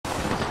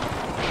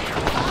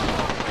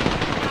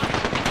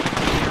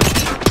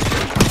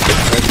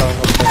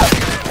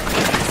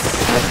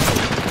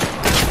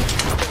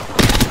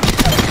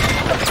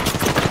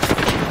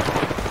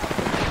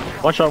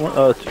One shot, one,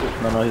 two.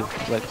 No,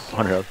 he's like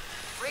 100 health.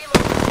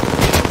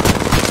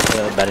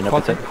 Batting up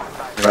inside.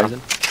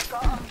 Horizon.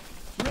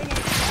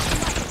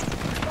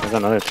 There's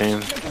another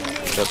team.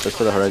 Yep, there's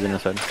still the horizon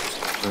inside.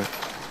 Right.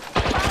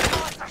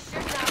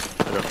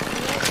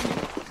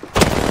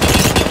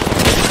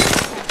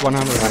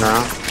 100. Run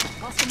around.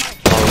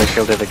 Oh, they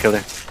killed it, they killed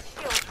it.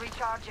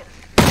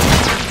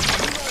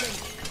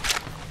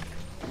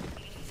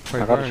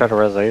 Wait, I gotta try to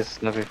res ace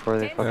before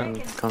they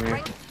fucking come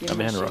here. I'm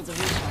behind the rock.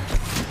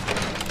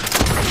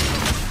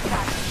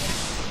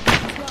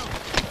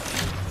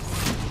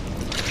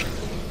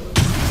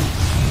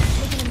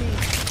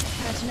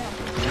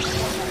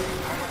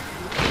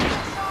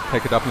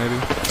 Take it up, maybe.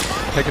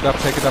 Take it up,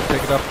 take it up,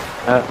 take it up.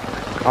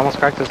 Almost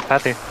cracked his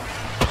patty.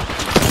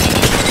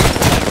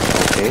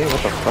 Okay,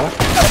 what the fuck?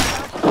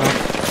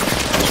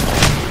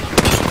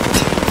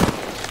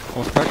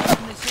 Almost cracked.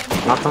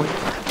 Knocked him.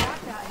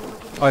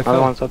 Oh, I Another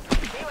fell. one's up.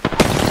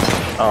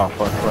 Oh,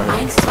 fuck.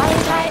 1, 2,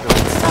 3, 1,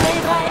 2,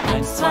 3,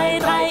 1, 2,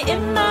 3,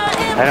 immer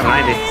im Hit him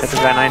 90. Hit this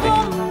guy 90.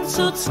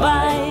 zu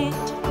zweit.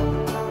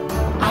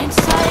 1,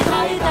 2,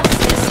 3, das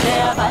ist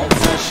der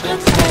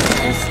Walzerschritt,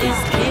 denn es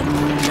ist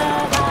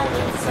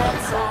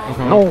Kinderwalzerzeit.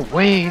 No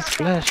way, he's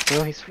flashed,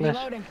 bro, he's flashed.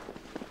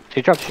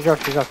 She dropped, she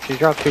dropped, she dropped, she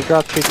dropped, she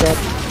dropped, she dropped.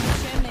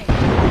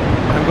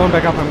 I'm going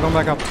back up, I'm going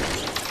back up. I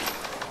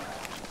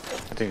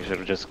think you should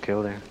have just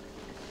killed her.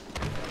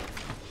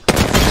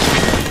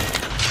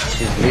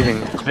 She's leaving.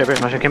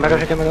 No, she came back up,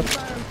 she came back up.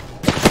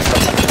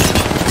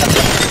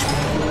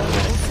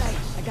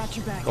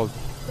 Gold.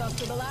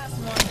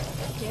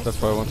 That's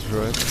why I want to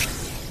do it.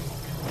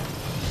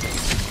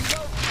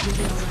 You'll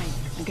be alright.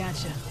 I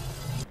gotcha.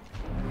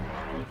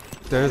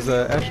 There's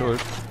a Ash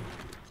ult.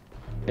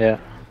 Yeah.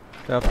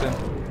 They're up there.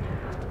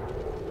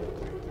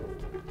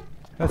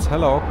 That's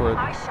hella awkward.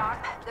 Eye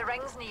sharp. The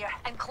ring's near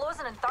and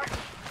closing in 30.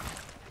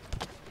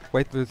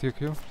 Wait with your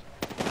Q.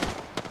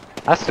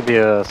 Has to be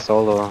a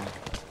solo.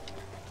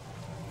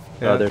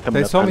 Yeah, they're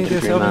coming they up. saw me, I'm they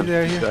saw me, man.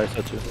 they're here. I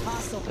saw two.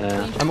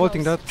 Yeah. I'm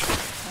ulting that.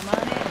 I'm on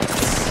it.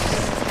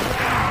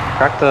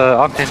 Crack the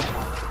octane.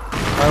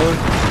 I will.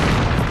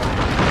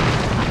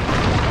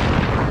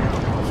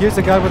 Here's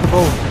a guy with a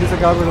bow. Here's a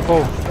guy with a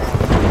bow.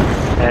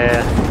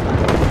 Yeah.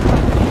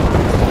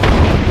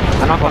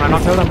 I knocked one, I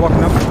knocked Tell one. them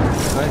walking up.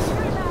 Nice.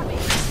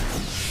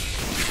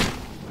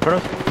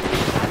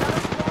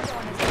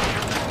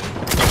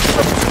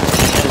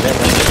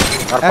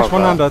 Ash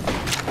 100.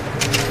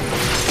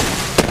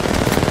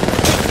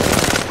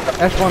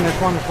 Ash 1,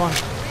 Ash 1, Ash 1.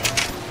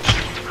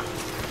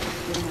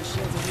 Giving my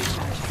shields a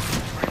recharge.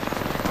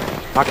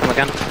 Knocked him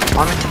again.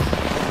 On me.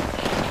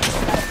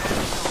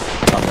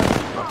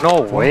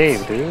 No way,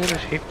 dude.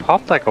 He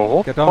popped like a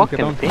whole Get down, fucking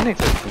get down. phoenix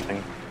or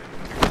something.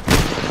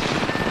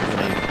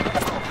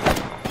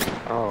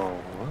 Oh,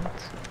 what?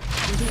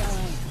 You'll be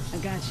alright. I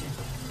gotcha.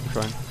 I'm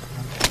trying.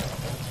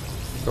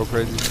 Go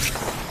crazy.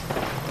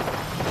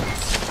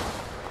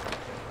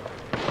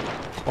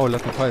 Oh,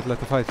 let the fight,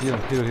 heal,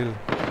 heal, heal.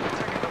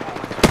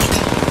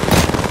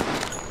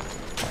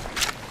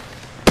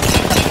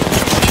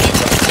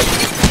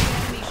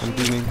 I'm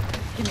beaming.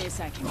 Give me a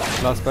second.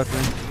 Last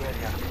battery.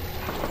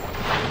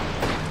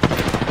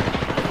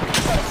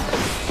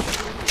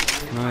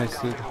 Nice,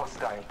 dude.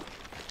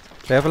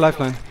 They have a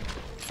lifeline.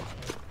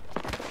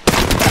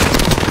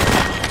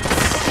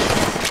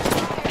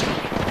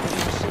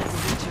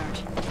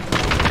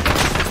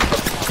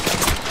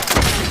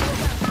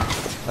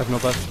 I have no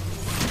bat.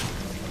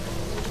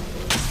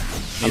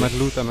 I'm at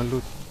loot, I'm at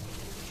loot.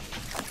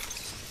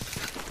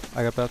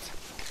 I got bats.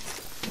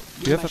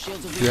 Do you have?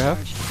 Do you have?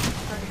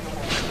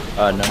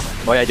 No.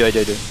 Oh, yeah, I do.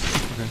 Okay.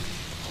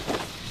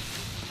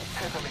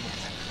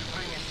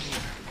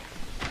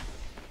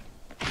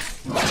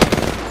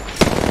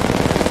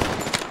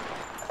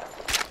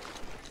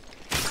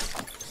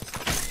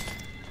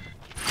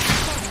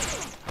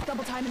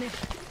 Double timing it.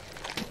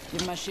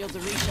 Give my shields a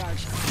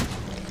recharge.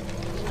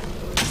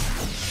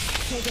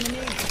 Taking a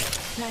knee.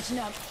 Matching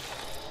up.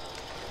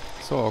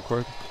 So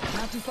awkward.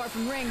 Not too far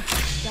from ring.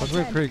 But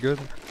we're pretty good.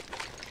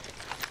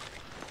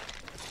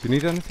 You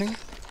need anything?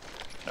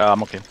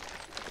 I'm okay.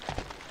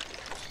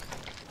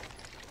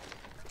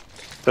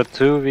 The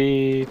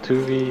 2v1?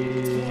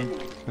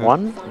 I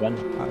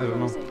don't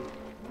know.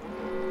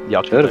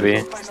 Yeah, Should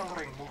be.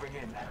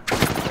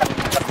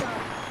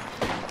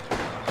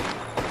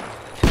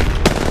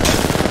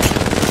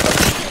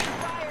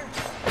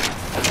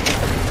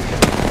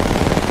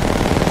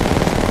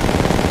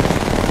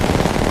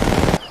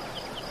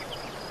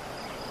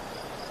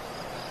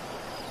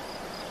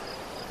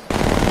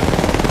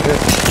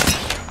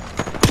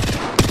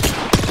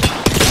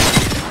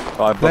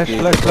 Oh, Flash.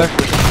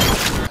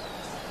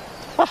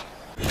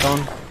 Down.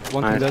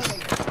 One Nice. to dead.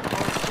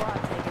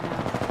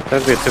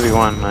 That'd be a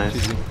 2v1, nice.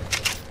 GG.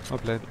 Well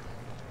played.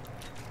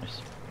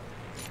 Nice.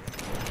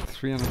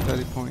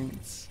 330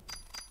 points.